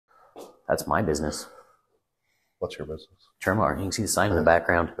That's my business. What's your business? Trimart. You can see the sign in the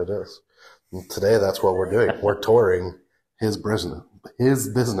background. It is. And today, that's what we're doing. We're touring his business.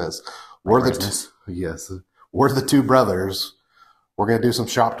 We're the two brothers. We're going to do some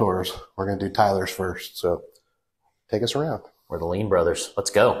shop tours. We're going to do Tyler's first. So take us around. We're the Lean Brothers.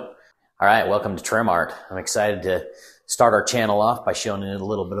 Let's go. All right. Welcome to Trimart. I'm excited to start our channel off by showing you a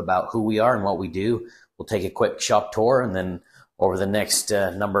little bit about who we are and what we do. We'll take a quick shop tour, and then over the next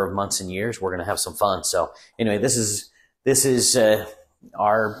number of months and years, we're going to have some fun. So anyway, this is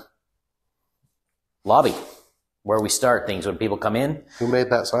our lobby where we start things when people come in. Who made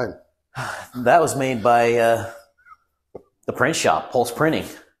that sign? That was made by the print shop, Pulse Printing.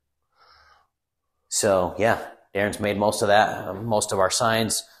 So yeah, Darren's made most of that, most of our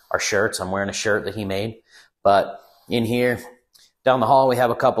signs, our shirts. I'm wearing a shirt that he made. But in here, down the hall, we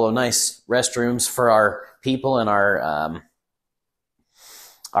have a couple of nice restrooms for our people in our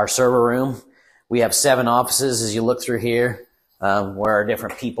server room. We have 7 offices as you look through here, where our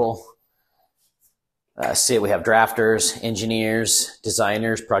different people sit. We have drafters, engineers,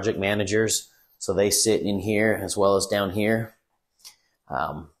 designers, project managers. So they sit in here as well as down here.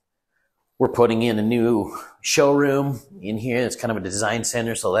 We're putting in a new showroom in here. It's kind of a design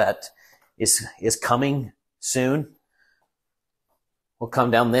center, so that is coming soon. We'll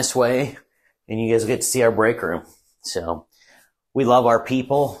come down this way, and you guys get to see our break room. So we love our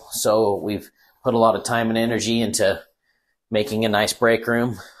people, so we've put a lot of time and energy into making a nice break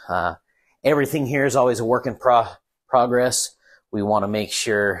room. Everything here is always a work in progress. We want to make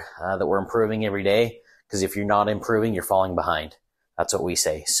sure that we're improving every day, because if you're not improving, you're falling behind. That's what we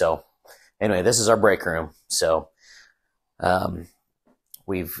say. So anyway, this is our break room. So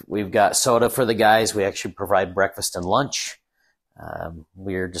we've got soda for the guys. We actually provide breakfast and lunch.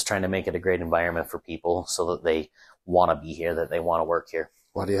 We're just trying to make it a great environment for people so that they want to be here, that they want to work here.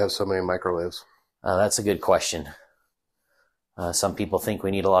 Why do you have so many microwaves? That's a good question. Some people think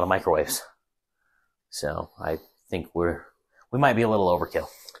we need a lot of microwaves. So I think we might be a little overkill.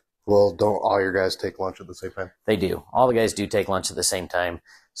 Well, don't all your guys take lunch at the same time? They do. All the guys do take lunch at the same time.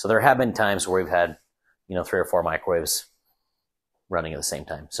 So there have been times where we've had, 3 or 4 microwaves running at the same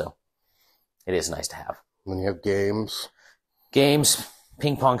time. So it is nice to have. Then you have games. Games.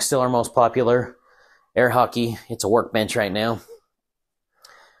 Ping pong's still our most popular. Air hockey. It's a workbench right now.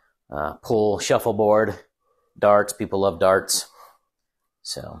 Pool, shuffleboard, darts. People love darts.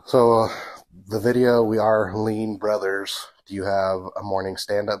 So the video, we are Lean Brothers. Do you have a morning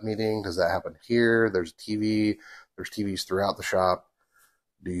stand-up meeting? Does that happen here? There's TV. There's TVs throughout the shop.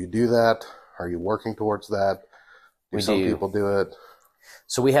 Do you do that? Are you working towards that? Some people do it.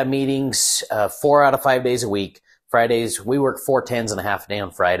 So we have meetings 4 out of 5 days a week. Fridays, we work 4 10s and a half a day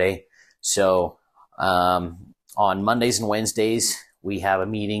on Friday. So on Mondays and Wednesdays, we have a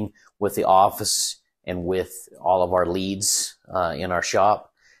meeting with the office and with all of our leads in our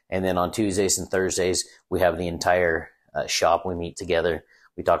shop. And then on Tuesdays and Thursdays, we have the entire shop. We meet together.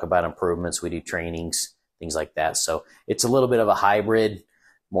 We talk about improvements. We do trainings, things like that. So it's a little bit of a hybrid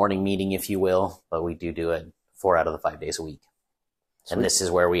morning meeting, if you will, but we do it 4 out of the 5 days a week. Sweet. And this is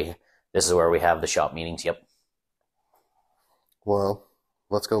where we have the shop meetings. Yep. Well,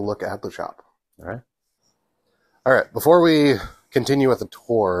 let's go look at the shop. All right. All right. Before we continue with the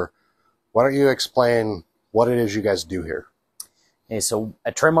tour, why don't you explain what it is you guys do here? Okay, so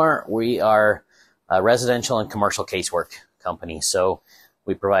at Trimart, we are a residential and commercial casework company. So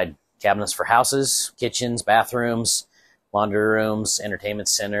we provide cabinets for houses, kitchens, bathrooms, laundry rooms, entertainment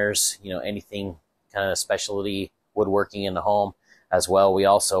centers, anything kind of specialty woodworking in the home as well.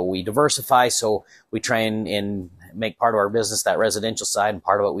 We diversify, so we try and make part of our business that residential side, and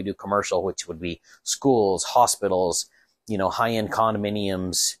part of it we do commercial, which would be schools, hospitals, high-end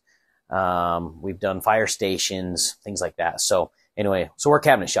condominiums. We've done fire stations, things like that. So anyway, we're a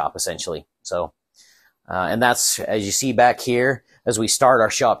cabinet shop essentially. So, and that's, as you see back here, as we start our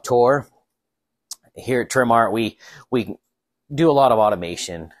shop tour here at Trimart, we do a lot of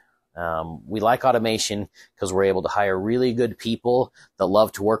automation. We like automation because we're able to hire really good people that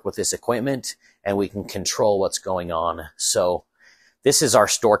love to work with this equipment, and we can control what's going on. So this is our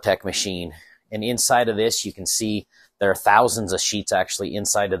StoreTech machine. And inside of this, you can see there are thousands of sheets actually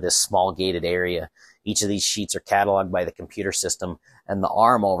inside of this small gated area. Each of these sheets are cataloged by the computer system, and the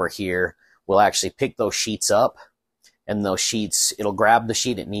arm over here will actually pick those sheets up, and those sheets, it'll grab the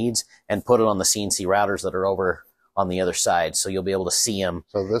sheet it needs and put it on the CNC routers that are over on the other side. So you'll be able to see them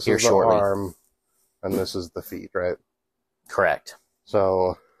So this here is the shortly. arm, and this is the feet, right? Correct.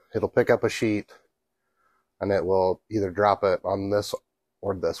 So it'll pick up a sheet, and it will either drop it on this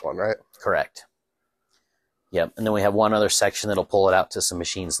or this one, right? Correct. Yep. And then we have one other section that'll pull it out to some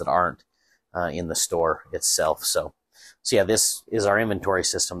machines that aren't in the store itself. So yeah, this is our inventory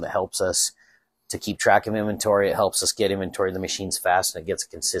system that helps us to keep track of inventory. It helps us get inventory of the machines fast, and it gets a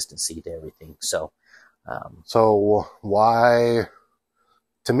consistency to everything. So why,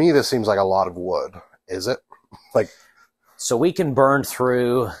 to me, this seems like a lot of wood. Is it? So we can burn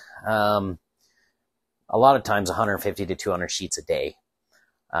through, a lot of times 150 to 200 sheets a day.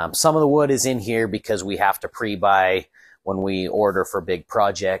 Some of the wood is in here because we have to pre-buy when we order for big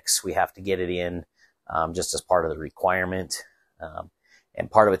projects. We have to get it in just as part of the requirement. And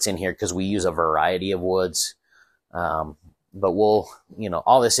part of it's in here because we use a variety of woods. But we'll,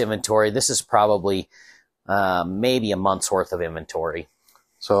 all this inventory, this is probably maybe a month's worth of inventory.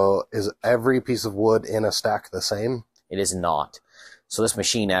 So is every piece of wood in a stack the same? It is not. So this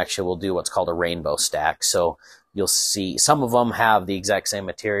machine actually will do what's called a rainbow stack. So you'll see some of them have the exact same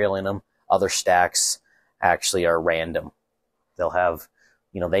material in them. Other stacks actually are random. They'll have,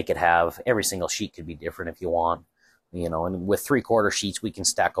 they could have, every single sheet could be different if you want, and with 3/4 sheets, we can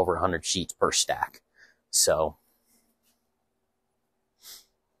stack over 100 sheets per stack. So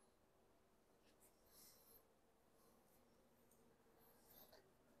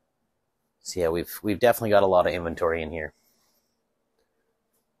yeah, we've definitely got a lot of inventory in here.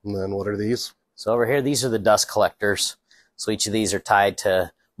 And then what are these? So over here, these are the dust collectors. So each of these are tied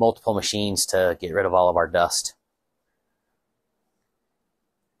to multiple machines to get rid of all of our dust.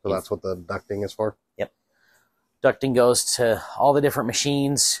 So that's what the ducting is for? Yep. Ducting goes to all the different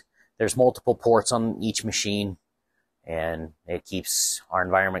machines. There's multiple ports on each machine, and it keeps our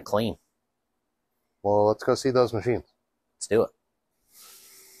environment clean. Well, let's go see those machines. Let's do it.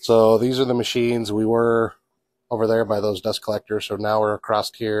 So these are the machines. We were over there by those dust collectors, so now we're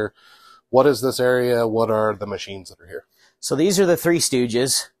across here. What is this area? What are the machines that are here? So these are the Three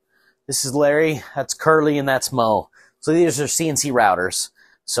Stooges. This is Larry, that's Curly, and that's Mo. So these are CNC routers.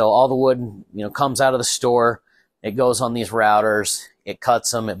 So all the wood, comes out of the store. It goes on these routers. It cuts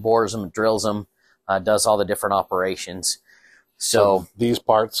them, it bores them, it drills them, does all the different operations. So these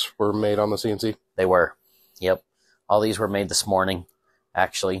parts were made on the CNC? They were. Yep. All these were made this morning,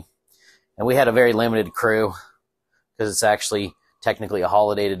 actually. And we had a very limited crew because it's actually technically a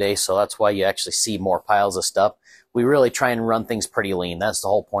holiday today, so that's why you actually see more piles of stuff. We really try and run things pretty lean. That's the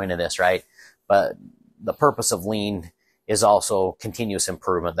whole point of this, right? But the purpose of lean is also continuous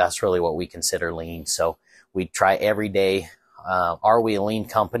improvement. That's really what we consider lean. So we try every day. Are we a lean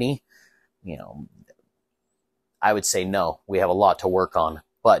company? I would say no. We have a lot to work on.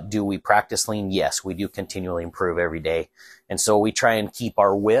 But do we practice lean? Yes, we do continually improve every day. And so we try and keep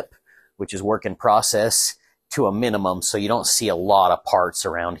our WIP, which is work in process, to a minimum, so you don't see a lot of parts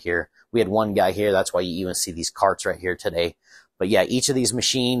around here. We had one guy here, that's why you even see these carts right here today. But yeah, each of these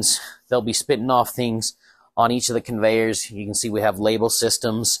machines, they'll be spitting off things on each of the conveyors. You can see we have label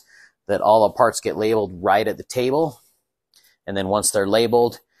systems that all the parts get labeled right at the table. And then once they're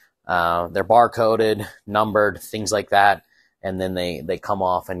labeled, they're barcoded, numbered, things like that. And then they come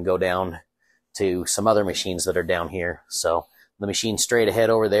off and go down to some other machines that are down here. So the machine straight ahead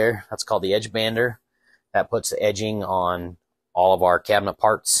over there, that's called the edge bander. That puts the edging on all of our cabinet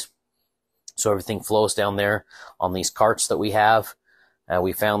parts. So everything flows down there on these carts that we have.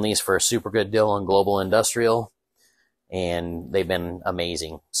 We found these for a super good deal on Global Industrial, and they've been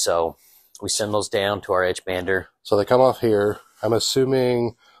amazing. So we send those down to our edge bander. So they come off here. I'm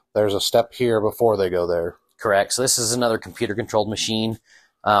assuming there's a step here before they go there. Correct. So this is another computer-controlled machine.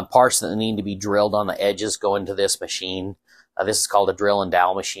 Parts that need to be drilled on the edges go into this machine. This is called a drill and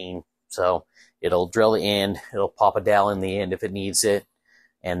dowel machine. So it'll drill the end, it'll pop a dowel in the end if it needs it,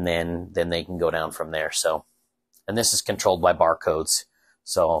 and then they can go down from there. So, and this is controlled by barcodes.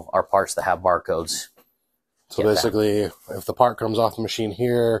 So our parts that have barcodes. So basically, if the part comes off the machine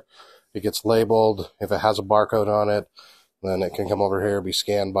here, it gets labeled. If it has a barcode on it, then it can come over here, be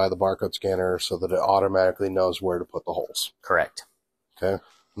scanned by the barcode scanner so that it automatically knows where to put the holes. Correct. Okay.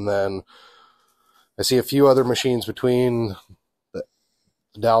 And then I see a few other machines between the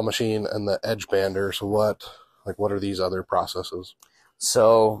dowel machine and the edge bander. So what are these other processes?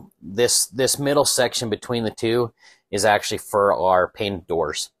 So this middle section between the two is actually for our painted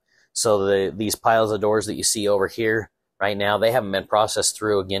doors. So these piles of doors that you see over here right now, they haven't been processed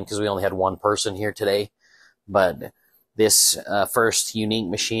through again because we only had one person here today. But this first unique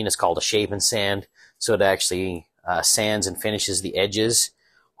machine is called a shape and sand. So it actually sands and finishes the edges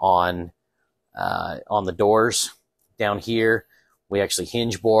on the doors. Down here, we actually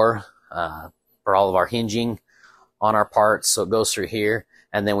hinge bore for all of our hinging on our parts. So it goes through here.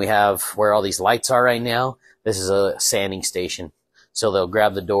 And then we have where all these lights are right now. This is a sanding station. So they'll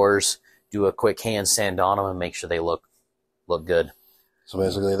grab the doors, do a quick hand sand on them, and make sure they look good. So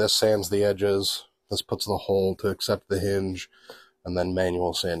basically this sands the edges, this puts the hole to accept the hinge, and then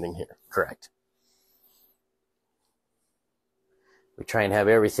manual sanding here. Correct. We try and have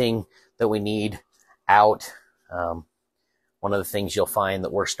everything that we need out. One of the things you'll find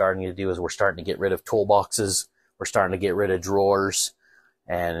that we're starting to do is we're starting to get rid of toolboxes. We're starting to get rid of drawers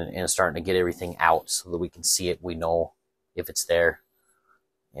and starting to get everything out so that we can see it. We know if it's there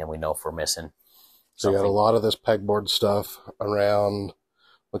and we know if we're missing. So you got a lot of this pegboard stuff around.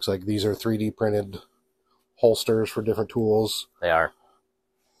 Looks like these are 3D printed holsters for different tools. They are.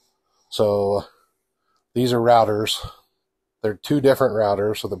 So these are routers. They're two different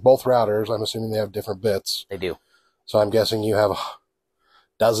routers. So they're both routers. I'm assuming they have different bits. They do. So I'm guessing you have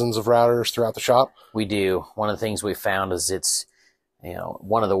dozens of routers throughout the shop? We do. One of the things we found is it's,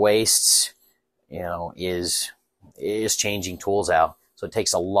 one of the wastes, is changing tools out. So it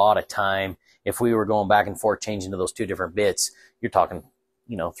takes a lot of time. If we were going back and forth changing to those two different bits, you're talking,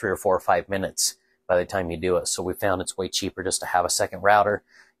 3 or 4 or 5 minutes by the time you do it. So we found it's way cheaper just to have a second router.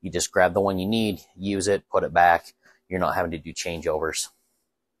 You just grab the one you need, use it, put it back. You're not having to do changeovers.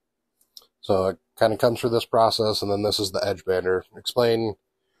 So it kind of comes through this process, and then this is the edge bander. Explain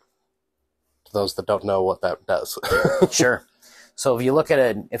to those that don't know what that does. Sure. So if you look at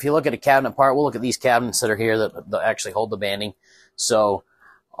a cabinet part, we'll look at these cabinets that are here that actually hold the banding. So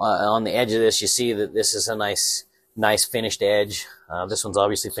on the edge of this, you see that this is a nice finished edge. This one's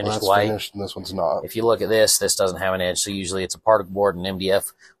obviously finished white. Finished, and this one's not. If you look at this doesn't have an edge. So usually it's a particle board, an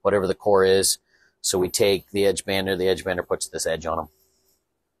MDF, whatever the core is. So we take the edge bander puts this edge on them.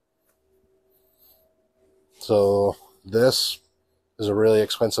 So this is a really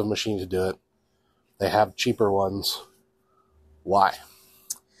expensive machine to do it. They have cheaper ones. Why?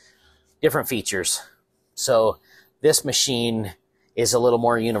 Different features. So this machine is a little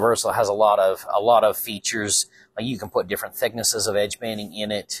more universal. It has a lot of features. Like you can put different thicknesses of edge banding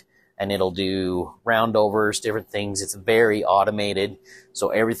in it, and it'll do roundovers, different things. It's very automated, so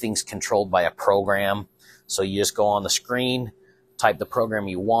everything's controlled by a program. So you just go on the screen, type the program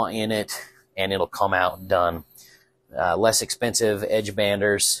you want in it, and it'll come out done. Less expensive edge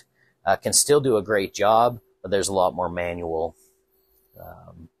banders can still do a great job, but there's a lot more manual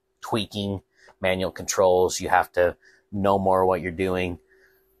tweaking, manual controls. You have to know more what you're doing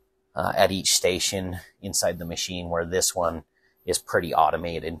at each station inside the machine, where this one is pretty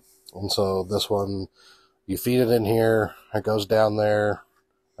automated. And so this one, you feed it in here, it goes down there,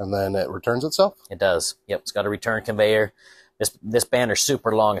 and then it returns itself? It does. Yep, it's got a return conveyor. This bander's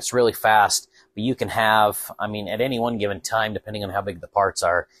super long. It's really fast, but you can have, at any one given time, depending on how big the parts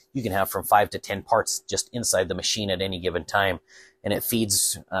are, you can have from 5 to 10 parts just inside the machine at any given time. And it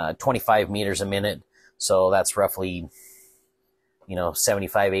feeds 25 meters a minute. So that's roughly,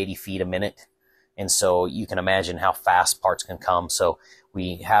 75, 80 feet a minute. And so you can imagine how fast parts can come. So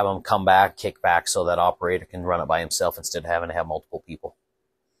we have them come back, kick back, so that operator can run it by himself instead of having to have multiple people.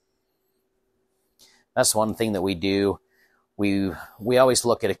 That's one thing that we do. We always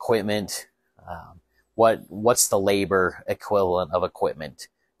look at equipment. What's the labor equivalent of equipment?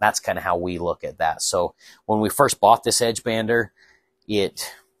 That's kind of how we look at that. So when we first bought this edge bander,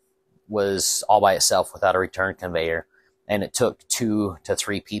 it was all by itself without a return conveyor. And it took 2 to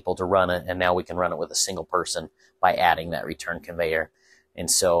 3 people to run it. And now we can run it with a single person by adding that return conveyor.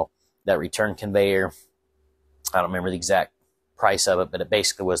 And so that return conveyor, I don't remember the exact price of it, but it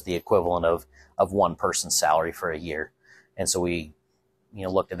basically was the equivalent of one person's salary for a year. And so we,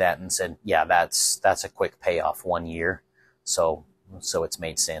 looked at that and said, yeah, that's a quick payoff 1 year. So it's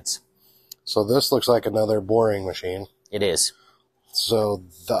made sense. So this looks like another boring machine. It is. So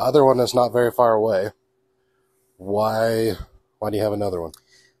the other one is not very far away. Why do you have another one?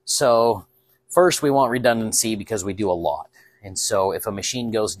 So first, we want redundancy because we do a lot. And so if a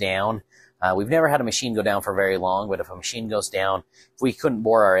machine goes down, we've never had a machine go down for very long, but if a machine goes down, if we couldn't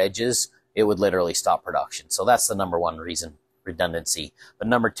bore our edges, it would literally stop production. So that's the number one reason, redundancy. But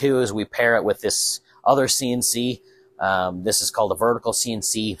number 2 is we pair it with this other CNC. This is called a vertical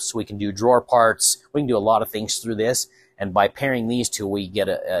CNC, so we can do drawer parts. We can do a lot of things through this. And by pairing these two, we get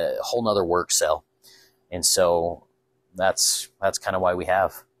a whole nother work cell. And so that's kind of why we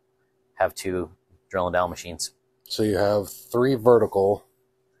have 2 drill and down machines. So you have 3 vertical,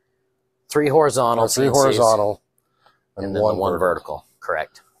 3 horizontal, 3 CNCs, horizontal, and then one vertical.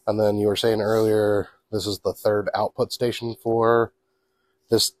 Correct. And then you were saying earlier, this is the 3rd output station for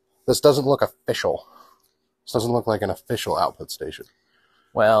this. This doesn't look official. This doesn't look like an official output station.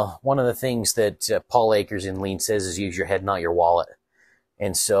 Well, one of the things that Paul Akers in Lean says is use your head, not your wallet.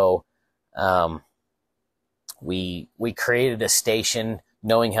 And so we created a station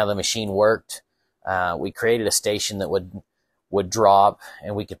knowing how the machine worked. We created a station that would would drop,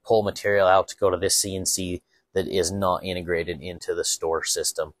 and we could pull material out to go to this CNC that is not integrated into the store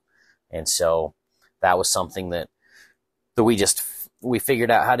system. And so that was something that we figured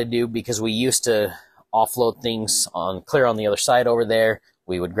out how to do, because we used to offload things clear on the other side over there.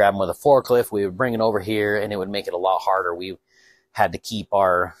 We would grab them with a forklift, we would bring it over here, and it would make it a lot harder. We had to keep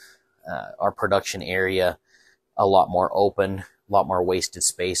our production area a lot more open, a lot more wasted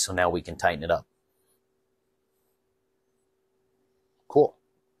space. So now we can tighten it up. Cool.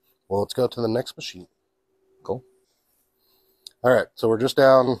 Well, let's go to the next machine. Cool. All right. So we're just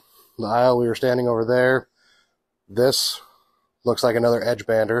down the aisle. We were standing over there. This looks like another edge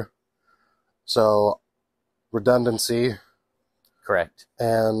bander. So redundancy. Correct.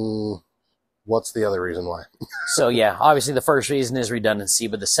 And what's the other reason why? So yeah, obviously the first reason is redundancy,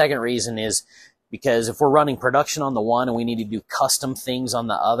 but the second reason is because if we're running production on the one and we need to do custom things on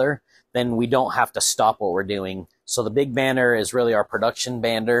the other, then we don't have to stop what we're doing. So the big bander is really our production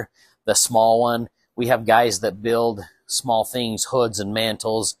bander. The small one, we have guys that build small things, hoods and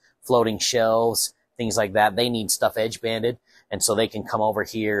mantles, floating shelves, things like that. They need stuff edge banded, and so they can come over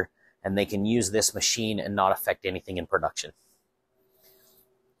here and they can use this machine and not affect anything in production.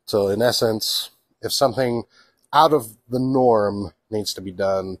 So in essence, if something out of the norm needs to be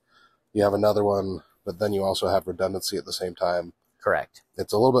done, you have another one, but then you also have redundancy at the same time. Correct.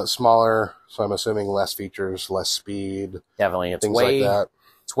 It's a little bit smaller, so I'm assuming less features, less speed. Definitely. It's things way, like that.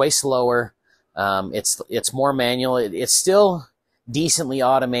 It's way slower. It's more manual. It's still decently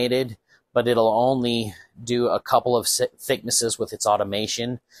automated, but it'll only do a couple of thicknesses with its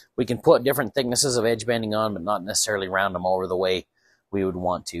automation. We can put different thicknesses of edge banding on, but not necessarily round them over the way we would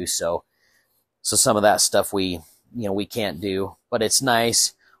want to. So some of that stuff we can't do, but it's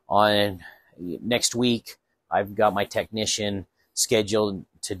nice. On next week, I've got my technician scheduled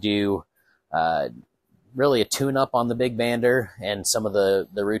to do really a tune-up on the big bander and some of the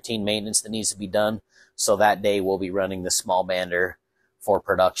routine maintenance that needs to be done. So that day we'll be running the small bander for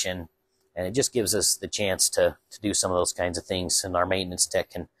production, and it just gives us the chance to do some of those kinds of things, and our maintenance tech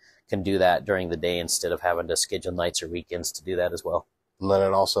can do that during the day instead of having to schedule nights or weekends to do that as well. And then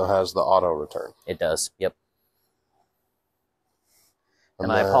it also has the auto return. It does, yep.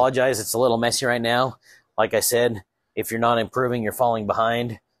 And I apologize, it's a little messy right now. Like I said, if you're not improving, you're falling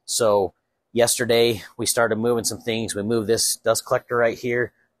behind. So yesterday, we started moving some things. We moved this dust collector right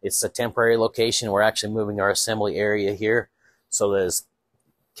here. It's a temporary location. We're actually moving our assembly area here. So as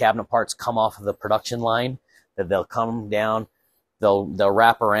cabinet parts come off of the production line, that they'll come down, they'll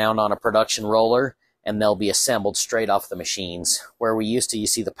wrap around on a production roller, and they'll be assembled straight off the machines. Where we used to, you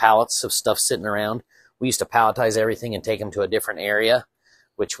see the pallets of stuff sitting around. We used to palletize everything and take them to a different area,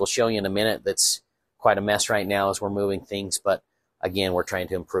 which we'll show you in a minute. That's quite a mess right now as we're moving things, but again, we're trying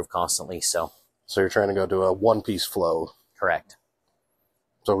to improve constantly. So you're trying to go to a one-piece flow. Correct.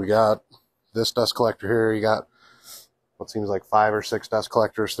 So we got this dust collector here. You got what seems like 5 or 6 dust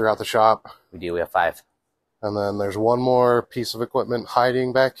collectors throughout the shop. We do. We have 5. And then there's one more piece of equipment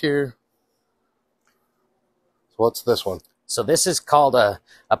hiding back here. So what's this one? So this is called a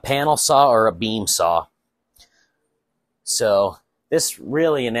panel saw or a beam saw. So this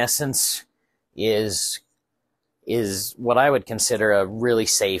really, in essence, is what I would consider a really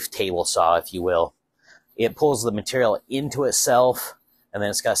safe table saw, if you will. It pulls the material into itself, and then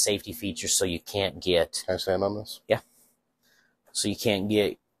it's got safety features so you can't get... Can I stand on this? Yeah. So you can't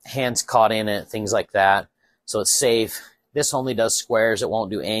get hands caught in it, things like that. So it's safe. This only does squares. It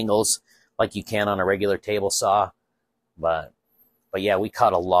won't do angles like you can on a regular table saw. But yeah, we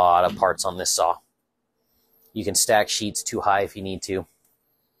cut a lot of parts on this saw. You can stack sheets too high if you need to.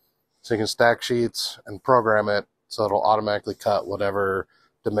 So you can stack sheets and program it so it'll automatically cut whatever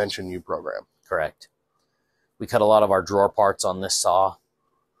dimension you program. Correct. We cut a lot of our drawer parts on this saw.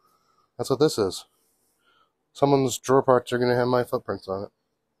 That's what this is. Someone's drawer parts are going to have my footprints on it.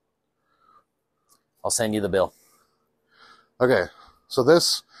 I'll send you the bill. Okay, so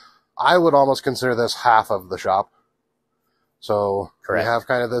this, I would almost consider this half of the shop. So Correct. We have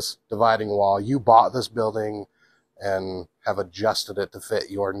kind of this dividing wall. You bought this building and have adjusted it to fit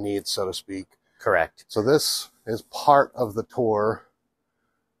your needs, so to speak. Correct. So this is part of the tour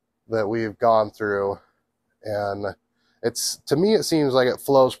that we've gone through, and to me it seems like it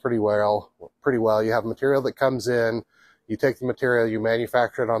flows pretty well. You have material that comes in, you take the material, you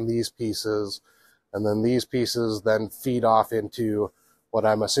manufacture it on these pieces, and then these pieces then feed off into what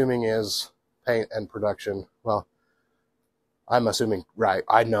I'm assuming is paint and production. Well, I'm assuming, right,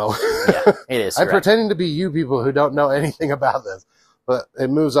 I know. Yeah, it is. I'm pretending to be you people who don't know anything about this, but it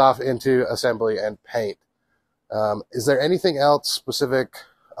moves off into assembly and paint. Is there anything else specific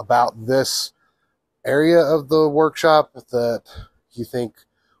about this area of the workshop that you think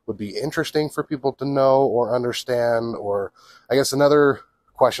would be interesting for people to know or understand? Or I guess another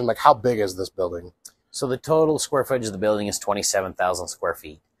question, like how big is this building? So the total square footage of the building is 27,000 square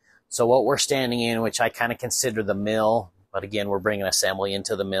feet. So what we're standing in, which I kind of consider the mill, but again, we're bringing assembly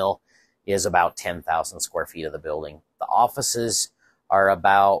into the mill, is about 10,000 square feet of the building. The offices are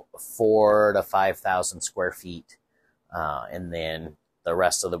about 4,000 to 5,000 square feet. And then the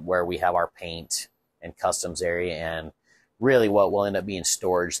rest of where we have our paint and customs area, and really what will end up being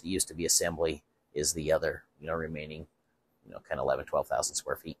storage that used to be assembly, is the other, remaining, kind of 11,000, 12,000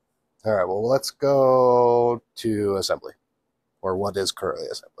 square feet. All right, well, let's go to assembly, or what is currently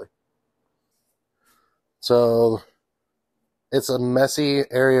assembly. So it's a messy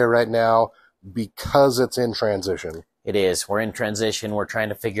area right now because it's in transition. It is. We're in transition. We're trying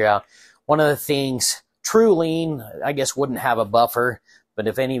to figure out one of the things. True Lean, I guess, wouldn't have a buffer, but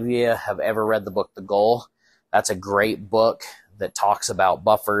if any of you have ever read the book The Goal, that's a great book that talks about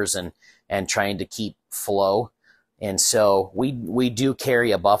buffers and trying to keep flow. And so we do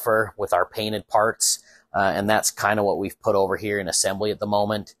carry a buffer with our painted parts, and that's kind of what we've put over here in assembly at the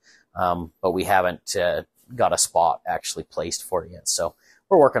moment, but we haven't got a spot actually placed for it yet. So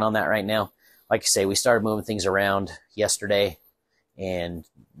we're working on that right now. Like I say, we started moving things around yesterday, and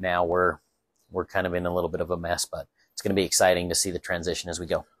now we're kind of in a little bit of a mess, but it's going to be exciting to see the transition as we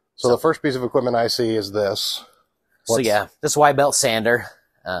go. So the first piece of equipment I see is this. So yeah, this Y-belt sander.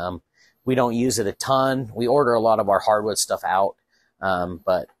 We don't use it a ton. We order a lot of our hardwood stuff out,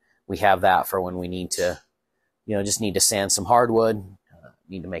 but we have that for when we need to, just need to sand some hardwood,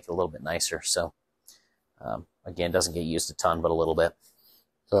 need to make it a little bit nicer. So again, doesn't get used a ton, but a little bit.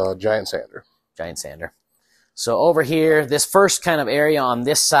 So giant sander. Giant sander. So over here, this first kind of area on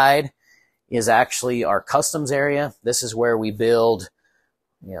this side is actually our customs area. This is where we build,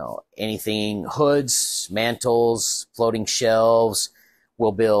 anything, hoods, mantles, floating shelves.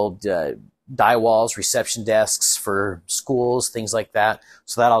 We'll build die walls, reception desks for schools, things like that.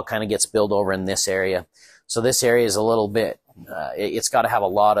 So that all kind of gets built over in this area. So this area is a little bit, it's got to have a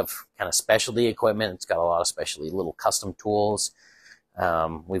lot of kind of specialty equipment. It's got a lot of specialty little custom tools.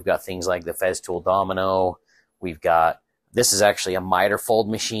 We've got things like the Festool Domino. This is actually a miter fold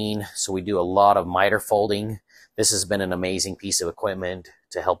machine. So we do a lot of miter folding. This has been an amazing piece of equipment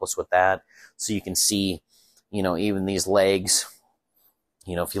to help us with that. So you can see, even these legs,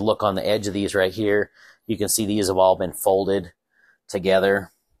 if you look on the edge of these right here, you can see these have all been folded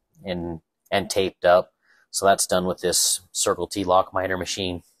together and taped up. So that's done with this Circle T lock miter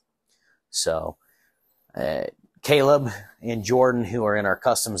machine. So Caleb and Jordan, who are in our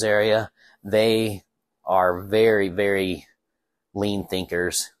customs area, they are very, very lean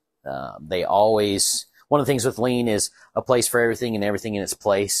thinkers. One of the things with lean is a place for everything and everything in its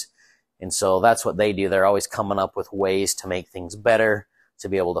place. And so that's what they do. They're always coming up with ways to make things better, to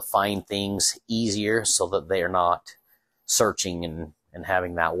be able to find things easier so that they are not searching and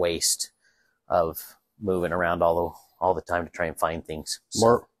having that waste of moving around all the time to try and find things.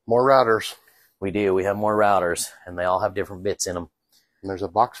 So, more routers. We do. We have more routers, and they all have different bits in them. And there's a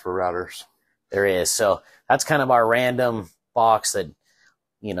box for routers. There is. So that's kind of our random box that,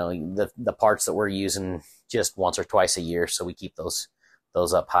 the parts that we're using just once or twice a year. So we keep those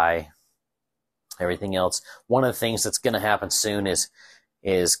up high. Everything else. One of the things that's going to happen soon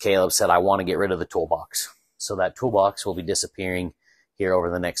is Caleb said, I want to get rid of the toolbox. So that toolbox will be disappearing here over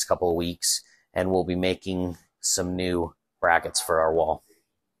the next couple of weeks, and we'll be making some new brackets for our wall.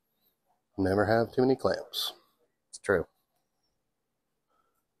 Never have too many clamps. It's true.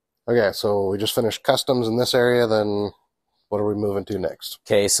 Okay, so we just finished customs in this area, then what are we moving to next?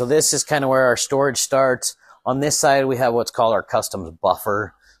 Okay, so this is kind of where our storage starts. On this side, we have what's called our customs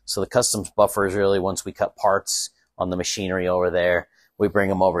buffer. So the customs buffer is really once we cut parts on the machinery over there, we bring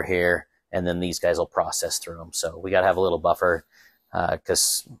them over here, and then these guys will process through them. So we got to have a little buffer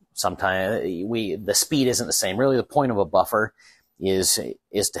because sometimes the speed isn't the same. Really, the point of a buffer is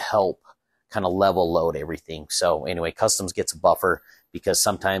to help kind of level load everything. So anyway, customs gets a buffer because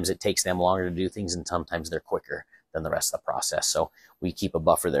sometimes it takes them longer to do things and sometimes they're quicker than the rest of the process. So we keep a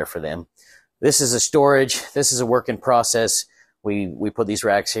buffer there for them. This is a storage. This is a work in process. We put these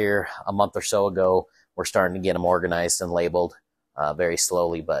racks here a month or so ago. We're starting to get them organized and labeled very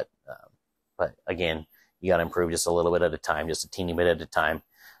slowly, but again, you got to improve just a little bit at a time, just a teeny bit at a time.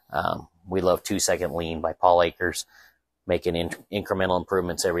 We love 2-Second Lean by Paul Akers, making incremental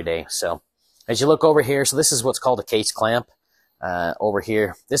improvements every day. So as you look over here, so this is what's called a case clamp over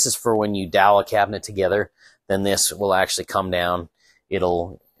here. This is for when you dowel a cabinet together. Then this will actually come down.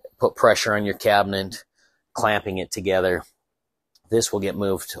 It'll put pressure on your cabinet, clamping it together. This will get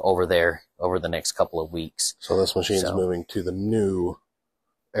moved over there over the next couple of weeks. So this machine's moving to the new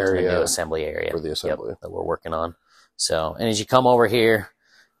area, the new assembly area for the assembly. Yep, that we're working on. So, and as you come over here,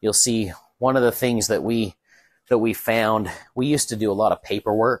 you'll see one of the things that we found. We used to do a lot of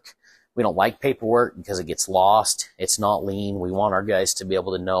paperwork. We don't like paperwork because it gets lost. It's not lean. We want our guys to be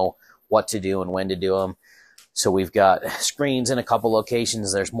able to know what to do and when to do them. So we've got screens in a couple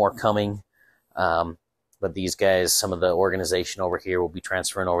locations. There's more coming. But these guys, some of the organization over here will be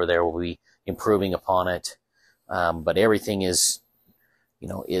transferring over there. We'll be improving upon it. But everything is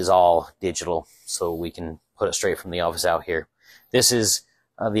all digital, so we can put it straight from the office out here. This is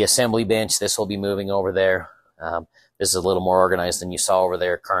the assembly bench. This will be moving over there. This is a little more organized than you saw over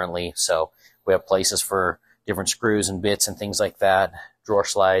there currently. So we have places for different screws and bits and things like that, drawer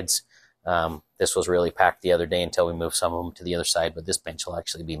slides. This was really packed the other day until we moved some of them to the other side, but this bench will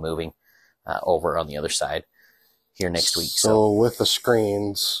actually be moving over on the other side here next week. So with the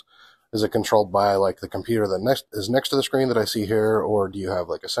screens, is it controlled by like the computer that is next to the screen that I see here, or do you have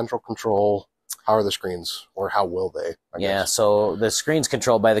like a central control? How are the screens, or how will they? I guess? So the screen's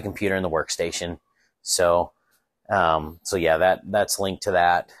controlled by the computer in the workstation. So yeah, that's linked to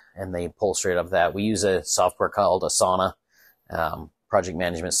that, and they pull straight up that. We use a software called Asana, project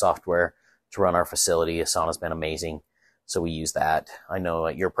management software to run our facility. Asana's been amazing. So we use that. I know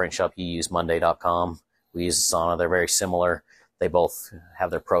at your print shop you use Monday.com. We use Asana. They're very similar. They both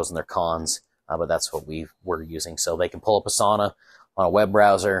have their pros and their cons, but that's what we're using. So they can pull up Asana on a web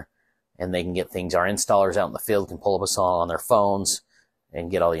browser, and they can get things. Our installers out in the field can pull up Asana on their phones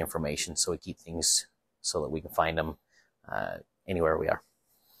and get all the information. So we keep things so that we can find them anywhere we are.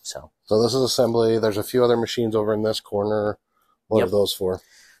 So this is assembly. There's a few other machines over in this corner. What are those for?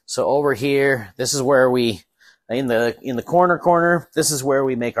 So over here, this is where we, in the corner, this is where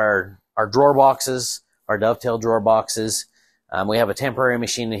we make our drawer boxes, our dovetail drawer boxes. We have a temporary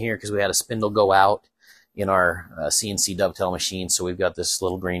machine in here because we had a spindle go out in our CNC dovetail machine. So we've got this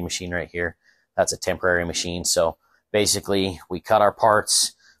little green machine right here. That's a temporary machine. So basically we cut our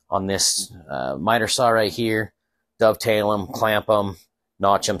parts on this miter saw right here, dovetail them, clamp them,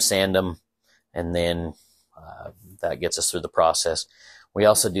 notch them, sand them, and then that gets us through the process. We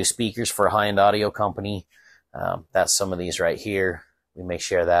also do speakers for a high-end audio company. That's some of these right here. We may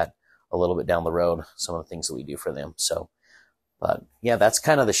share that a little bit down the road, some of the things that we do for them. So, but yeah, that's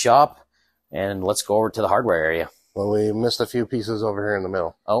kind of the shop. And let's go over to the hardware area. Well, we missed a few pieces over here in the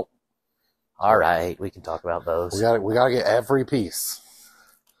middle. Oh, all right. We can talk about those. We gotta get every piece.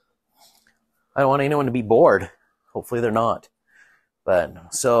 I don't want anyone to be bored. Hopefully they're not.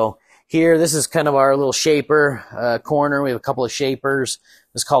 But so here, this is kind of our little shaper corner. We have a couple of shapers.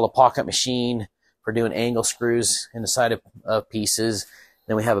 This is called a pocket machine for doing angle screws in the side of pieces.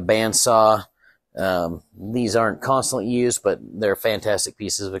 Then we have a bandsaw. These aren't constantly used, but they're fantastic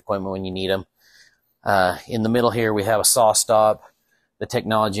pieces of equipment when you need them. In the middle here, we have a saw stop. The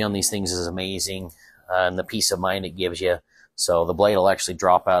technology on these things is amazing, and the peace of mind it gives you. So the blade will actually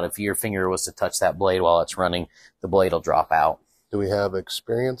drop out. If your finger was to touch that blade while it's running, the blade will drop out. Do we have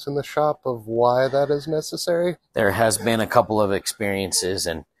experience in the shop of why that is necessary? There has been a couple of experiences,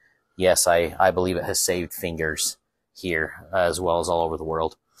 and yes, I believe it has saved fingers here as well as all over the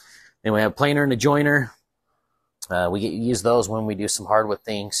world. Then we have a planer and a joiner. We use those when we do some hardwood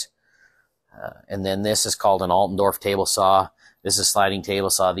things. And then this is called an Altendorf table saw. This is a sliding table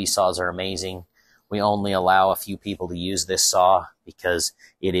saw. These saws are amazing. We only allow a few people to use this saw because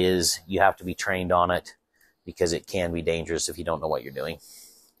you have to be trained on it because it can be dangerous if you don't know what you're doing.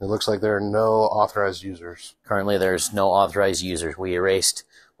 It looks like there are no authorized users. Currently, there's no authorized users. We erased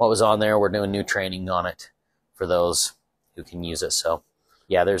what was on there. We're doing new training on it for those who can use it. So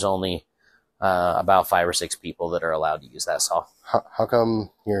yeah, there's only about 5 or 6 people that are allowed to use that saw. How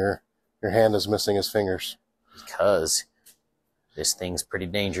come your hand is missing his fingers? Because this thing's pretty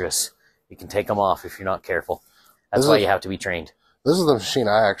dangerous. You can take them off if you're not careful. That's why you have to be trained. This is the machine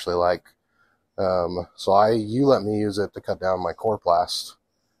I actually like. You let me use it to cut down my coroplast,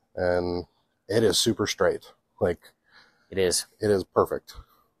 and it is super straight. Like it is perfect.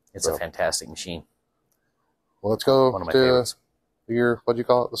 It's a fantastic machine. Well, let's go One of my to favorites. what'd you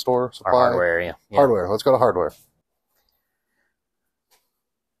call it? The store? Supply? Our hardware area. Yeah. Hardware. Let's go to hardware.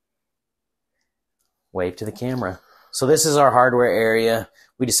 Wave to the camera. So this is our hardware area.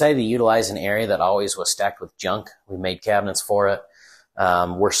 We decided to utilize an area that always was stacked with junk. We made cabinets for it.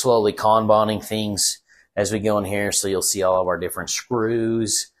 We're slowly Kanbaning things as we go in here. So you'll see all of our different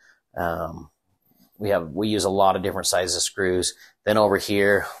screws. We use a lot of different sizes of screws. Then over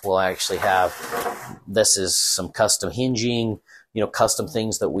here, we'll actually have, this is some custom hinging, custom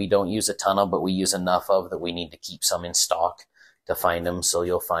things that we don't use a ton of, but we use enough of that we need to keep some in stock to find them. So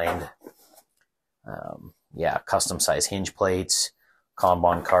you'll find Yeah, custom size hinge plates,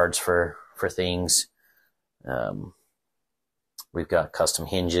 Kanban cards for things. We've got custom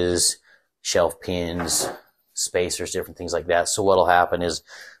hinges, shelf pins, spacers, different things like that. So what'll happen is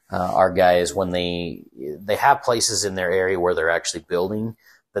our guys, when they have places in their area where they're actually building,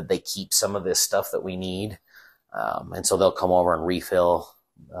 that they keep some of this stuff that we need. And so they'll come over and refill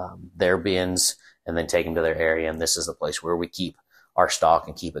their bins and then take them to their area. And this is the place where we keep our stock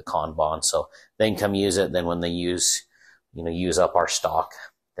and keep it Kanban. So they can come use it. Then when they use up our stock,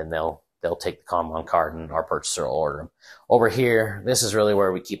 then they'll take the Kanban card and our purchaser will order them. Over here, this is really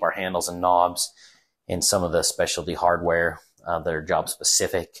where we keep our handles and knobs and some of the specialty hardware that are job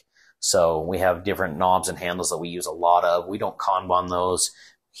specific. So we have different knobs and handles that we use a lot of. We don't Kanban those.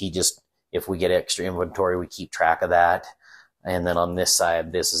 If we get extra inventory, we keep track of that. And then on this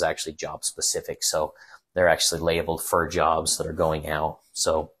side, this is actually job specific. So they're actually labeled for jobs that are going out.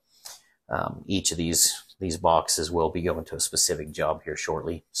 So each of these boxes will be going to a specific job here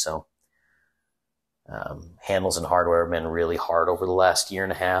shortly. So handles and hardware have been really hard over the last year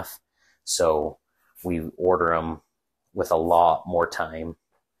and a half. So we order them with a lot more time,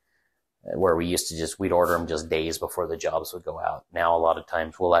 where we used to we'd order them just days before the jobs would go out. Now, a lot of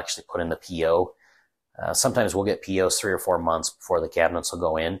times we'll actually put in the PO. Sometimes we'll get POs 3 or 4 months before the cabinets will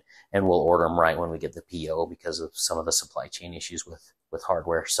go in, and we'll order them right when we get the PO because of some of the supply chain issues with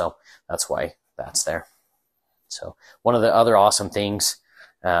hardware. So that's why that's there. So one of the other awesome things,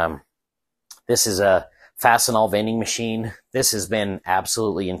 this is a Fastenal vending machine. This has been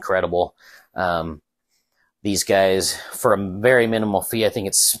absolutely incredible. These guys, for a very minimal fee, I think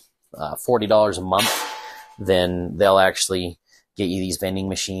it's $40 a month, then they'll actually get you these vending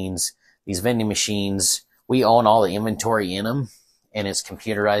machines. These vending machines, we own all the inventory in them, and it's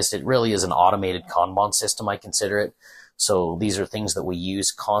computerized. It really is an automated Kanban system, I consider it. So these are things that we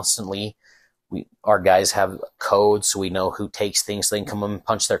use constantly. Our guys have codes, so we know who takes things. They can come and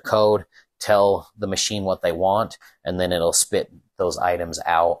punch their code, tell the machine what they want, and then it'll spit those items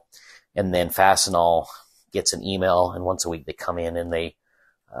out. And then Fastenal gets an email, and once a week they come in and they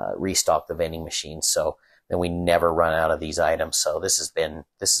restock the vending machines. So then we never run out of these items. So this has been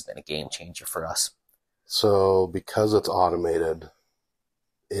a game changer for us. So because it's automated,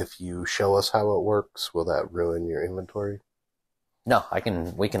 if you show us how it works, will that ruin your inventory? No,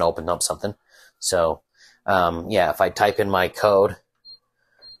 we can open up something. So yeah, if I type in my code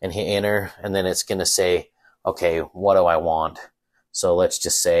and hit enter, and then it's going to say, okay, what do I want? So let's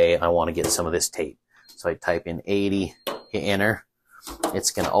just say I want to get some of this tape. So I type in 80, hit enter. It's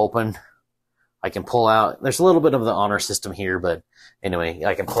going to open. I can pull out. There's a little bit of the honor system here, but anyway,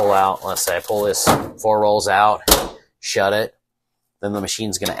 I can pull out. Let's say I pull this 4 rolls out, shut it. Then the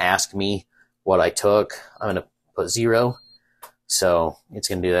machine's going to ask me what I took. I'm going to put 0. So it's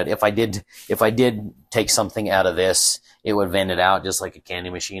going to do that. If I did take something out of this, it would vent it out just like a candy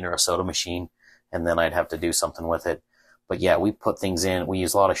machine or a soda machine, and then I'd have to do something with it. But yeah, we put things in. We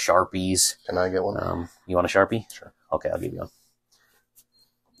use a lot of Sharpies. Can I get one? You want a Sharpie? Sure. Okay, I'll give you one.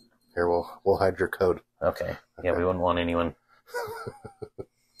 Here, we'll hide your code. Okay. Yeah, we wouldn't want anyone.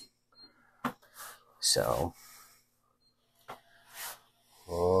 So.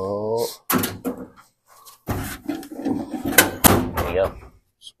 Oh. There you go.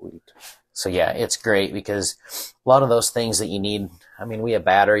 Sweet. So yeah, it's great because a lot of those things that you need, I mean, we have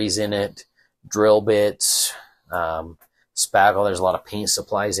batteries in it, drill bits, spackle. There's a lot of paint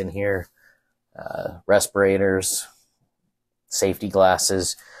supplies in here, respirators, safety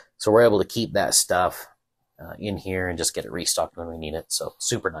glasses. So we're able to keep that stuff in here and just get it restocked when we need it. So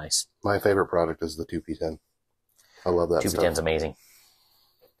super nice. My favorite product is the 2P10. I love that 2P10's amazing.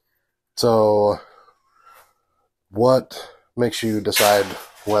 So what makes you decide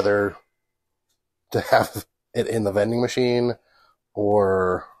whether to have it in the vending machine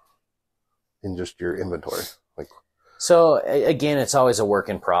or in just your inventory? So again, it's always a work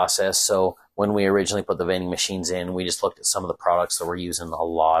in process. So when we originally put the vending machines in, we just looked at some of the products that we're using a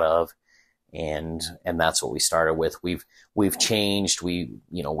lot of, and that's what we started with. We've changed. We've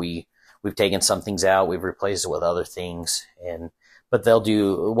taken some things out. We've replaced it with other things. But they'll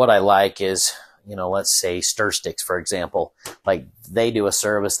do, what I like is, let's say stir sticks, for example, like they do a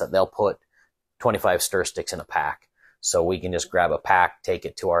service that they'll put 25 stir sticks in a pack. So we can just grab a pack, take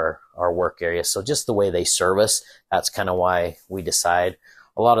it to our work area. So just the way they service, that's kind of why we decide.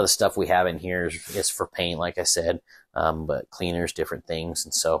 A lot of the stuff we have in here is for paint, like I said, but cleaners, different things.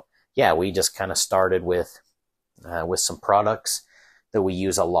 And so, yeah, we just kind of started with some products that we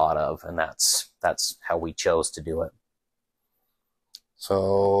use a lot of, and that's how we chose to do it.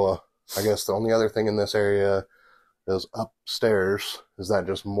 So I guess the only other thing in this area is upstairs. Is that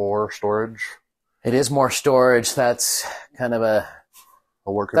just more storage? It is more storage. That's kind of A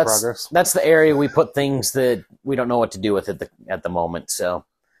work in progress. That's the area we put things that we don't know what to do with at the moment. So,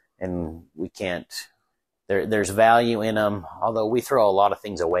 and we can't. There's value in them, although we throw a lot of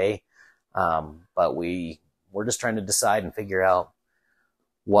things away. But we're just trying to decide and figure out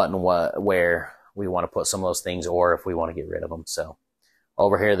where we want to put some of those things, or if we want to get rid of them. So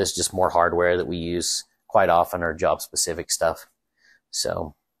over here, this is just more hardware that we use quite often, or job specific stuff.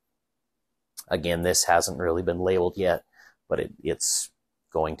 So again, this hasn't really been labeled yet, but it's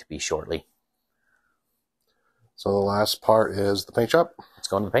going to be shortly. So the last part is the paint shop. Let's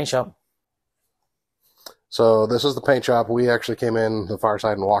go into the paint shop. So this is the paint shop. We actually came in the far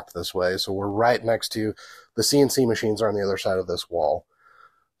side and walked this way. So we're right next to the CNC machines are on the other side of this wall.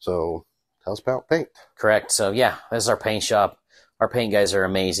 So tell us about paint. Correct. So yeah, this is our paint shop. Our paint guys are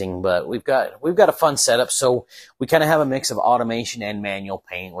amazing, but we've got a fun setup. So we kind of have a mix of automation and manual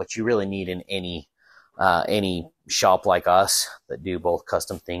paint, which you really need in any shop like us that do both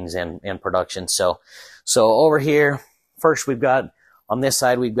custom things and production. So over here, first on this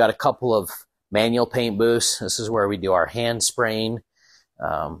side, we've got a couple of manual paint booths. This is where we do our hand spraying.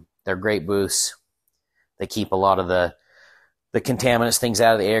 They're great booths. They keep a lot of the contaminants, things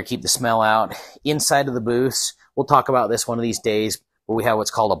out of the air, keep the smell out. Inside of the booths, we'll talk about this one of these days, but we have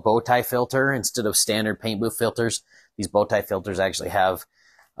what's called a bow tie filter instead of standard paint booth filters. These bow tie filters actually have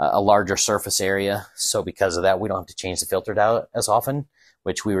a larger surface area. So because of that, we don't have to change the filter out as often,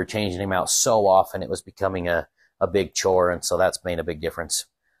 which we were changing them out so often, it was becoming a big chore. And so that's made a big difference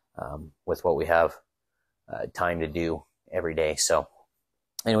with what we have time to do every day. So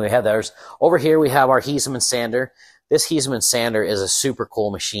anyway, we have those. Over here, we have our Hiesemann sander. This Hiesemann sander is a super cool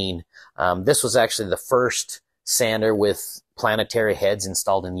machine. This was actually the first sander with planetary heads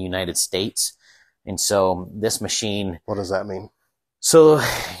installed in the United States. And so this machine... What does that mean? So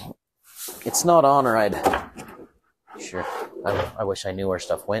it's not on, or sure. I wish I knew where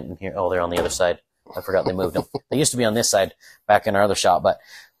stuff went in here. Oh, they're on the other side. I forgot they moved them. They used to be on this side back in our other shop, but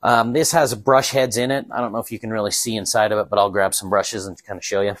this has brush heads in it. I don't know if you can really see inside of it, but I'll grab some brushes and kind of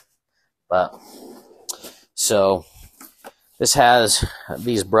show you. But so this has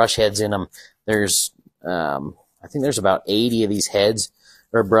these brush heads in them. There's, I think there's about 80 of these heads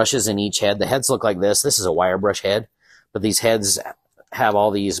or brushes in each head. The heads look like this. This is a wire brush head, but these heads have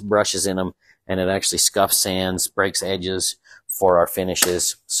all these brushes in them, and it actually scuffs sands, breaks edges for our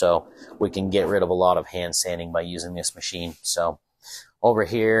finishes. So we can get rid of a lot of hand sanding by using this machine. So over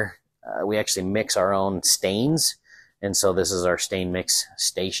here, we actually mix our own stains. And so this is our stain mix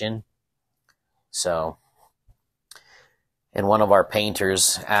station. So, and one of our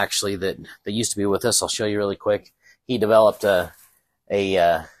painters actually that used to be with us, I'll show you really quick. He developed a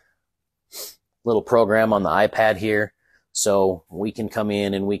little program on the iPad here. So we can come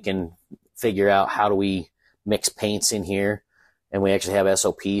in and we can figure out how do we mix paints in here. And we actually have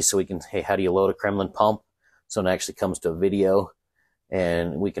SOPs, so we can, hey, how do you load a Kremlin pump? So it actually comes to a video,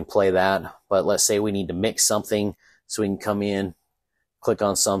 and we can play that. But let's say we need to mix something, so we can come in, click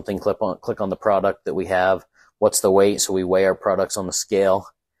on something, click on the product that we have. What's the weight? So we weigh our products on the scale,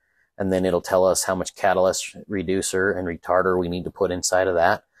 and then it'll tell us how much catalyst reducer and retarder we need to put inside of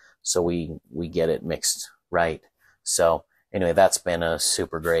that, so we get it mixed right. So anyway, that's been a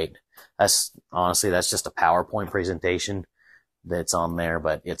super great. That's just a PowerPoint presentation that's on there,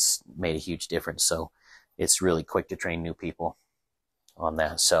 but it's made a huge difference. So it's really quick to train new people on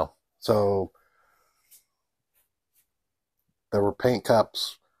that. So there were paint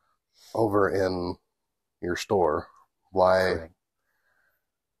cups over in your store. Why? Correct.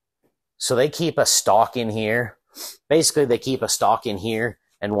 So they keep a stock in here. Basically, they keep a stock in here,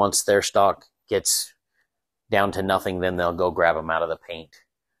 and once their stock gets down to nothing, then they'll go grab them out of the paint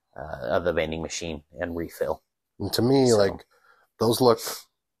of the vending machine and refill. And to me, like, those look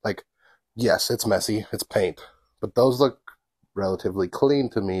like, yes, it's messy, it's paint, but those look relatively clean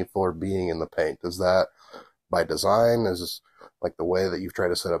to me for being in the paint. Is that by design? Is this like the way that you've tried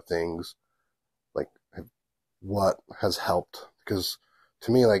to set up things? Like, what has helped? Because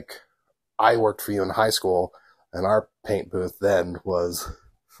to me, like, I worked for you in high school, and our paint booth then was,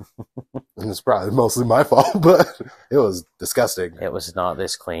 and it's probably mostly my fault, but it was disgusting. It was not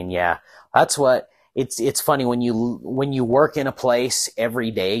this clean. Yeah, that's what. It's funny when you work in a place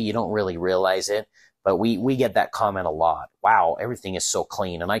every day, you don't really realize it, but we get that comment a lot. Wow, everything is so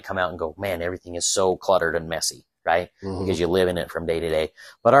clean. And I come out and go, man, everything is so cluttered and messy, right? Mm-hmm. Because you live in it from day to day.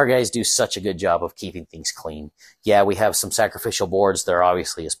 But our guys do such a good job of keeping things clean. Yeah, we have some sacrificial boards. There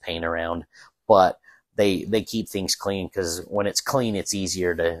obviously is paint around, but they keep things clean, because when it's clean, it's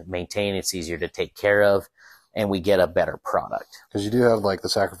easier to maintain. It's easier to take care of. and we get a better product. Because you do have like the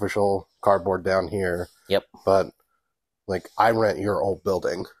sacrificial cardboard down here. Yep. But like I rent your old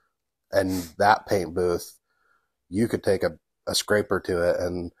building, and that paint booth, you could take a scraper to it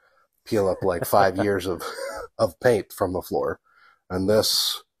and peel up like 5 years of paint from the floor. And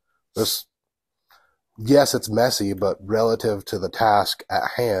this, yes, it's messy, but relative to the task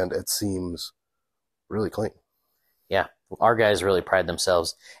at hand, it seems really clean. Yeah, our guys really pride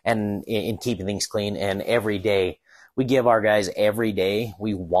themselves in keeping things clean. And every day, we give our guys every day,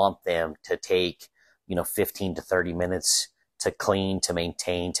 we want them to take, 15 to 30 minutes to clean, to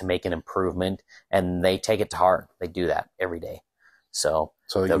maintain, to make an improvement. And they take it to heart. They do that every day. So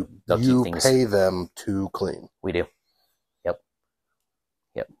they'll you keep things, pay them to clean. We do.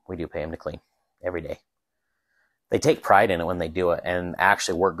 Yep. We do pay them to clean every day. They take pride in it when they do it, and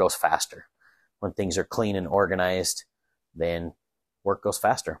actually work goes faster. When things are clean and organized, then work goes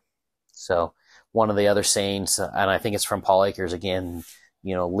faster. So one of the other sayings, and I think it's from Paul Akers again,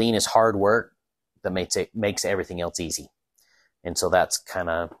 lean is hard work that makes everything else easy. And so that's kind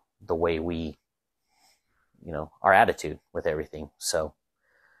of the way we, our attitude with everything. So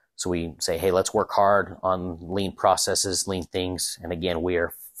we say, hey, let's work hard on lean processes, lean things. And again, we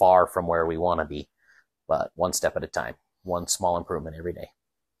are far from where we want to be, but one step at a time, one small improvement every day.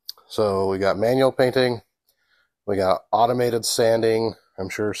 So we got manual painting, we got automated sanding. I'm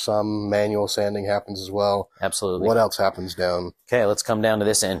sure some manual sanding happens as well. Absolutely. What else happens down? Okay, let's come down to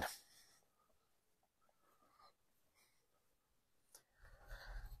this end.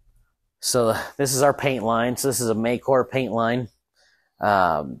 So this is our paint line. So this is a Maycor paint line.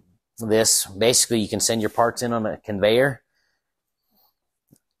 This, basically, you can send your parts in on a conveyor.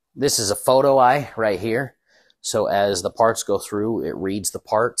 This is a photo eye right here. So as the parts go through, it reads the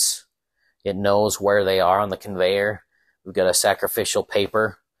parts. It knows where they are on the conveyor. We've got a sacrificial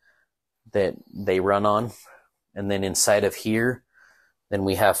paper that they run on. And then inside of here, then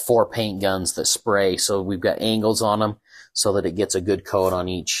we have 4 paint guns that spray. So we've got angles on them so that it gets a good coat on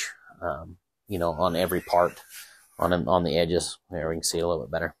each, on every part, on the edges. There, we can see it a little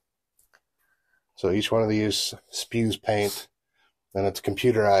bit better. So each one of these spews paint, and it's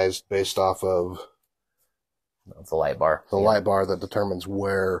computerized based off of the light bar. The light bar that determines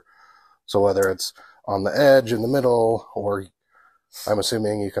where, so whether it's on the edge, in the middle, or I'm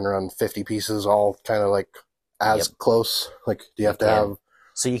assuming you can run 50 pieces all kind of like as close. Like, do you have to have?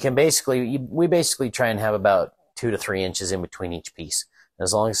 So you can we basically try and have about 2 to 3 inches in between each piece.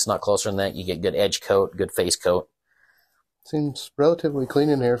 As long as it's not closer than that, you get good edge coat, good face coat. Seems relatively clean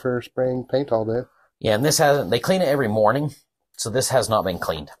in here for spraying paint all day. Yeah, and they clean it every morning, so this has not been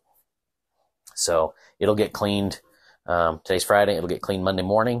cleaned. So it'll get cleaned, today's Friday, it'll get cleaned Monday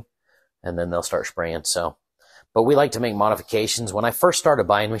morning, and then they'll start spraying. But we like to make modifications. When I first started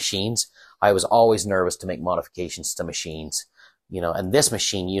buying machines, I was always nervous to make modifications to machines. And this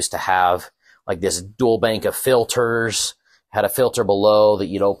machine used to have like this dual bank of filters, had a filter below that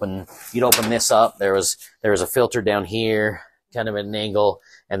you'd open this up. There was a filter down here, kind of at an angle,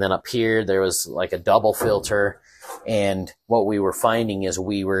 and then up here there was like a double filter. And what we were finding is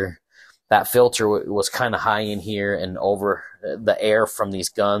that filter was kind of high in here, and over the air from these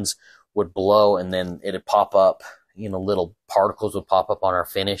guns would blow, and then it'd pop up, little particles would pop up on our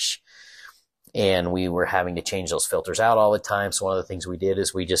finish. And we were having to change those filters out all the time. So one of the things we did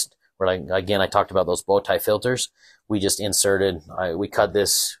is I talked about those bow tie filters. We just we cut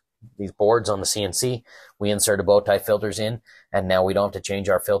these boards on the CNC. We inserted bow tie filters in, and now we don't have to change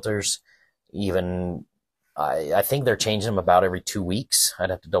our filters. Even, I think they're changing them about every 2 weeks. I'd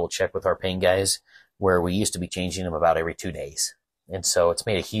have to double check with our paint guys, where we used to be changing them about every 2 days. And so it's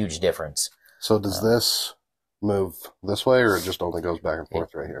made a huge difference. So does this move this way, or it just only goes back and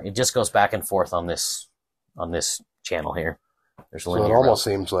forth right here? It just goes back and forth on this channel here. So it almost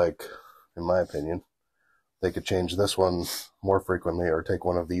seems like, in my opinion, they could change this one more frequently, or take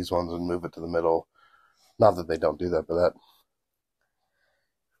one of these ones and move it to the middle. Not that they don't do that, but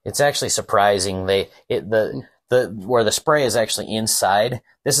it's actually surprising. Where the spray is actually inside,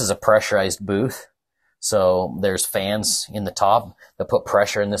 this is a pressurized booth. So there's fans in the top that put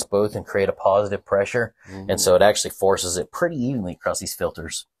pressure in this booth and create a positive pressure. Mm-hmm. And so it actually forces it pretty evenly across these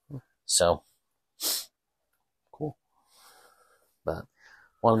filters. So cool. But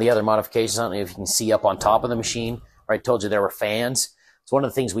one of the other modifications, I don't know if you can see up on top of the machine, where I told you there were fans. So one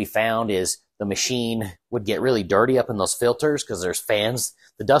of the things we found is the machine would get really dirty up in those filters because there's fans.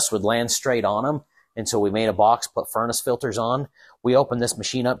 The dust would land straight on them. And so we made a box, put furnace filters on. We opened this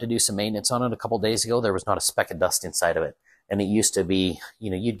machine up to do some maintenance on it a couple days ago. There was not a speck of dust inside of it. And it used to be,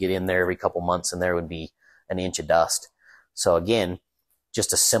 you'd get in there every couple months and there would be an inch of dust. So again,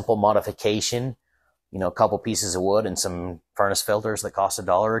 just a simple modification, a couple pieces of wood and some furnace filters that cost $1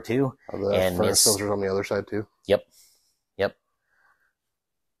 or $2. Are the And furnace filters on the other side too? Yep.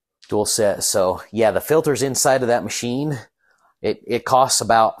 Dual set. So yeah, the filters inside of that machine, it costs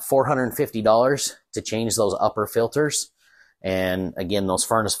about $450 to change those upper filters. And again, those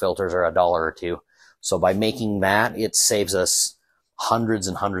furnace filters are $1 or $2. So by making that, it saves us hundreds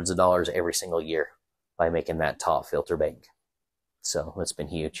and hundreds of dollars every single year by making that top filter bank. So that's been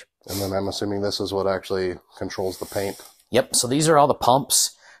huge. And then I'm assuming this is what actually controls the paint. Yep. So these are all the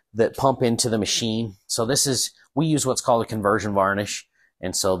pumps that pump into the machine. So we use what's called a conversion varnish.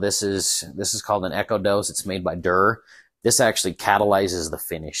 And so this is called an Echo Dose. It's made by Durr. This actually catalyzes the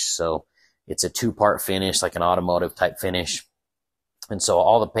finish. So it's a 2-part finish, like an automotive type finish. And so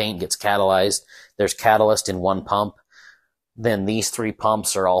all the paint gets catalyzed. There's catalyst in one pump. Then these 3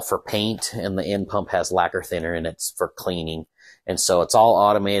 pumps are all for paint, and the end pump has lacquer thinner, and it's for cleaning. And so it's all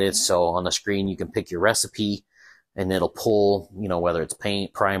automated. So on the screen, you can pick your recipe, and it'll pull, whether it's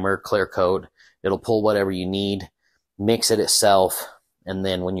paint, primer, clear coat, it'll pull whatever you need, mix it itself. And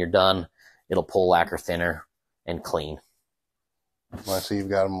then when you're done, it'll pull lacquer thinner and clean. I see you've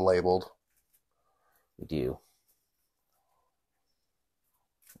got them labeled. We do.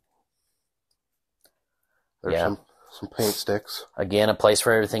 There's some paint sticks. Again, a place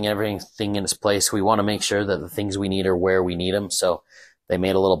for everything in its place. We want to make sure that the things we need are where we need them. So they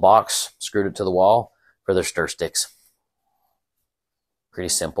made a little box, screwed it to the wall for their stir sticks. Pretty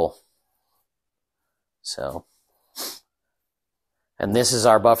simple. So, and this is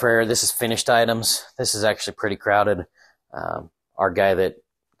our buffer area. This is finished items. This is actually pretty crowded. Our guy that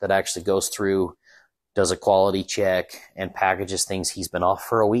actually goes through, does a quality check and packages things. He's been off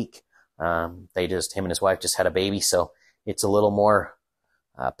for a week. Him and his wife just had a baby, so it's a little more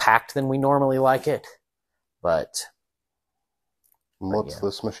packed than we normally like it. But what's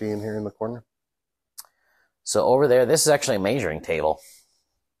this machine here in the corner? So over there, this is actually a measuring table.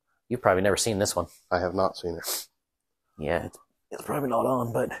 You've probably never seen this one. I have not seen it. Yeah, it's probably not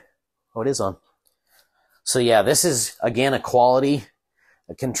on, but it is on. So yeah, this is again a quality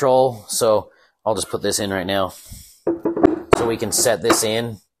control. So I'll just put this in right now, so we can set this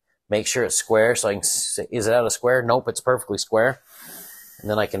in. Make sure it's square. So I can say, is it out of square? Nope, it's perfectly square. And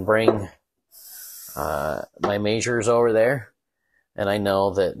then I can bring my measures over there. And I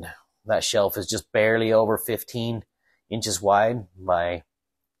know that that shelf is just barely over 15 inches wide by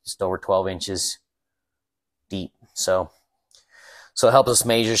just over 12 inches deep. So it helps us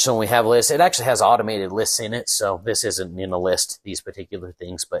measure. So when we have lists, it actually has automated lists in it. So this isn't in a list, these particular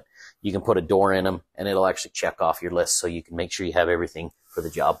things, but you can put a door in them and it'll actually check off your list so you can make sure you have everything for the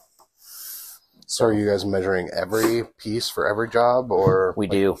job. So are you guys measuring every piece for every job, or? We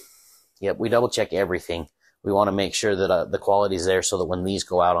do. Yep. We double check everything. We want to make sure that the quality is there so that when these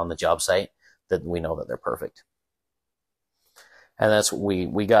go out on the job site, that we know that they're perfect. And that's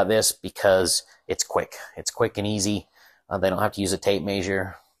we got this because it's quick. It's quick and easy. They don't have to use a tape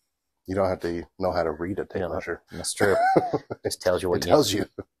measure. You don't have to know how to read a tape measure. That's true. It just tells you what it tells you.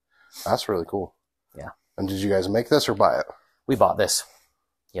 That's really cool. Yeah. And did you guys make this or buy it? We bought this.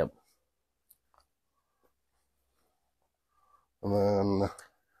 Yep. And then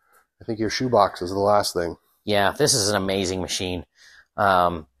I think your shoebox is the last thing. Yeah, this is an amazing machine.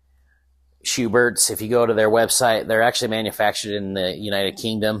 Schubert's, if you go to their website, they're actually manufactured in the United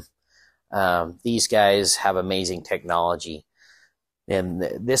Kingdom. These guys have amazing technology. And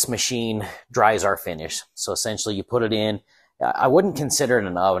this machine dries our finish. So essentially you put it in. I wouldn't consider it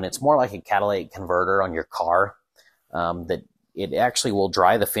an oven. It's more like a catalytic converter on your car, that it actually will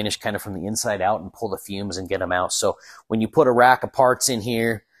dry the finish kind of from the inside out and pull the fumes and get them out. So when you put a rack of parts in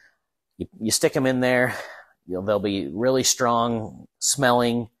here, you stick them in there, they'll be really strong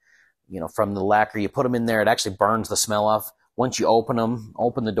smelling, from the lacquer. You put them in there, it actually burns the smell off. Once you open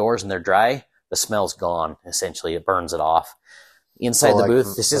the doors and they're dry, the smell's gone. Essentially, it burns it off. Inside the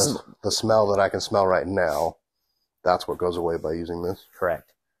booth, this isn't the smell that I can smell right now. That's what goes away by using this.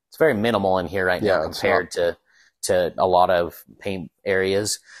 Correct. It's very minimal in here right now compared to a lot of paint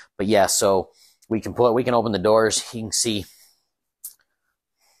areas. But yeah, so we can open the doors. You can see.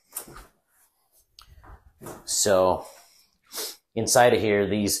 So inside of here,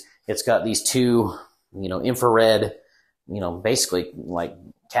 it's got these two, infrared, basically like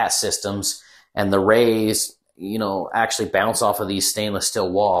cat systems, and the rays, actually bounce off of these stainless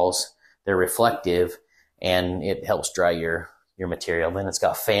steel walls. They're reflective, and it helps dry your material. Then it's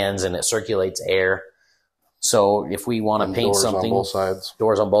got fans and it circulates air. So if we want to paint something,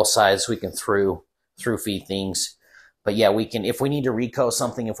 doors on both sides, we can through feed things. But yeah, if we need to recoat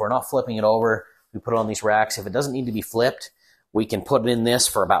something, if we're not flipping it over, we put it on these racks. If it doesn't need to be flipped, we can put it in this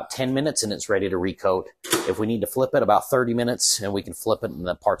for about 10 minutes and it's ready to recoat. If we need to flip it, about 30 minutes, and we can flip it and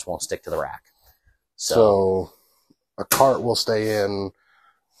the parts won't stick to the rack. So a cart will stay in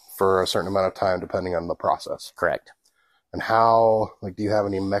for a certain amount of time depending on the process. Correct. And how, like, do you have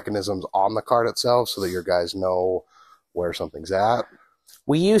any mechanisms on the cart itself so that your guys know where something's at?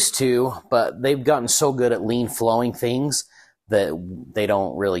 We used to, but they've gotten so good at lean flowing things that they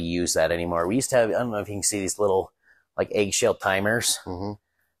don't really use that anymore. We used to have, I don't know if you can see these little like eggshell timers. Mm-hmm.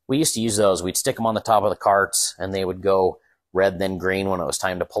 We used to use those. We'd stick them on the top of the carts and they would go red, then green when it was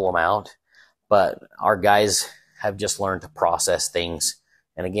time to pull them out. But our guys have just learned to process things.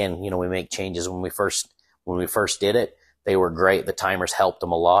 And again, we make changes. When we first did it, they were great. The timers helped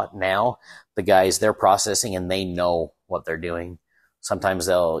them a lot. Now the guys, they're processing and they know what they're doing. Sometimes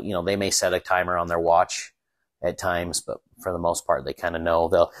they may set a timer on their watch at times, but for the most part, they kind of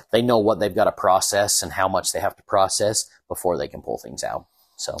know. They know what they've got to process and how much they have to process before they can pull things out.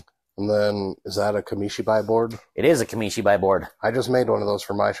 So. And then, is that a Kamishibai board? It is a Kamishibai board. I just made one of those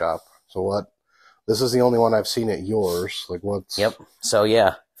for my shop. So what? This is the only one I've seen at yours. Like, what's? Yep. So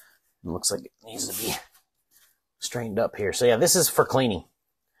yeah, it looks like it needs to be straightened up here. So yeah, this is for cleaning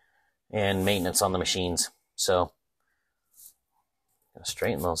and maintenance on the machines. So gotta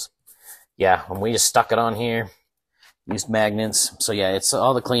straighten those. Yeah, and we just stuck it on here, used magnets. So yeah, it's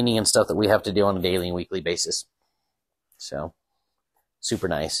all the cleaning and stuff that we have to do on a daily and weekly basis. So super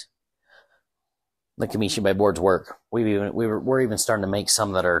nice. The Kamishibai boards work. We're even starting to make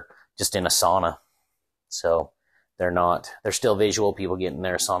some that are just in a sauna. So they're still visual. People get in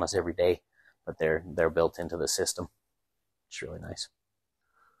their saunas every day, but they're built into the system. It's really nice.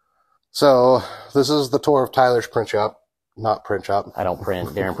 So this is the tour of Tyler's print shop. Not print shop. I don't print.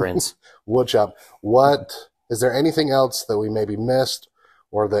 Darren prints. Wood shop. What is there anything else that we maybe missed,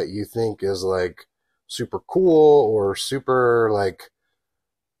 or that you think is like super cool or super like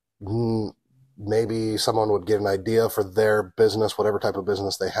maybe someone would get an idea for their business, whatever type of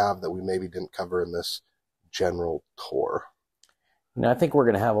business they have, that we maybe didn't cover in this general tour? I think we're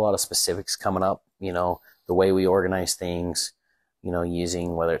going to have a lot of specifics coming up. The way we organize things.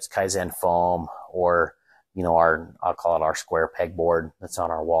 Using whether it's Kaizen foam or I'll call it our square pegboard that's on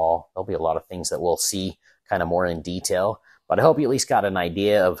our wall. There'll be a lot of things that we'll see kind of more in detail, but I hope you at least got an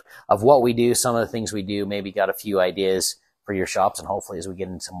idea of what we do, some of the things we do, maybe got a few ideas for your shops, and hopefully as we get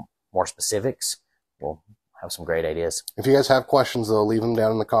into more specifics, we'll have some great ideas. If you guys have questions, though, leave them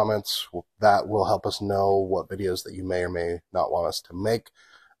down in the comments. That will help us know what videos that you may or may not want us to make,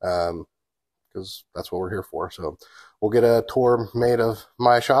 because that's what we're here for. So we'll get a tour made of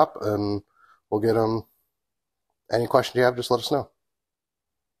my shop, and we'll get them. Any questions you have, just let us know.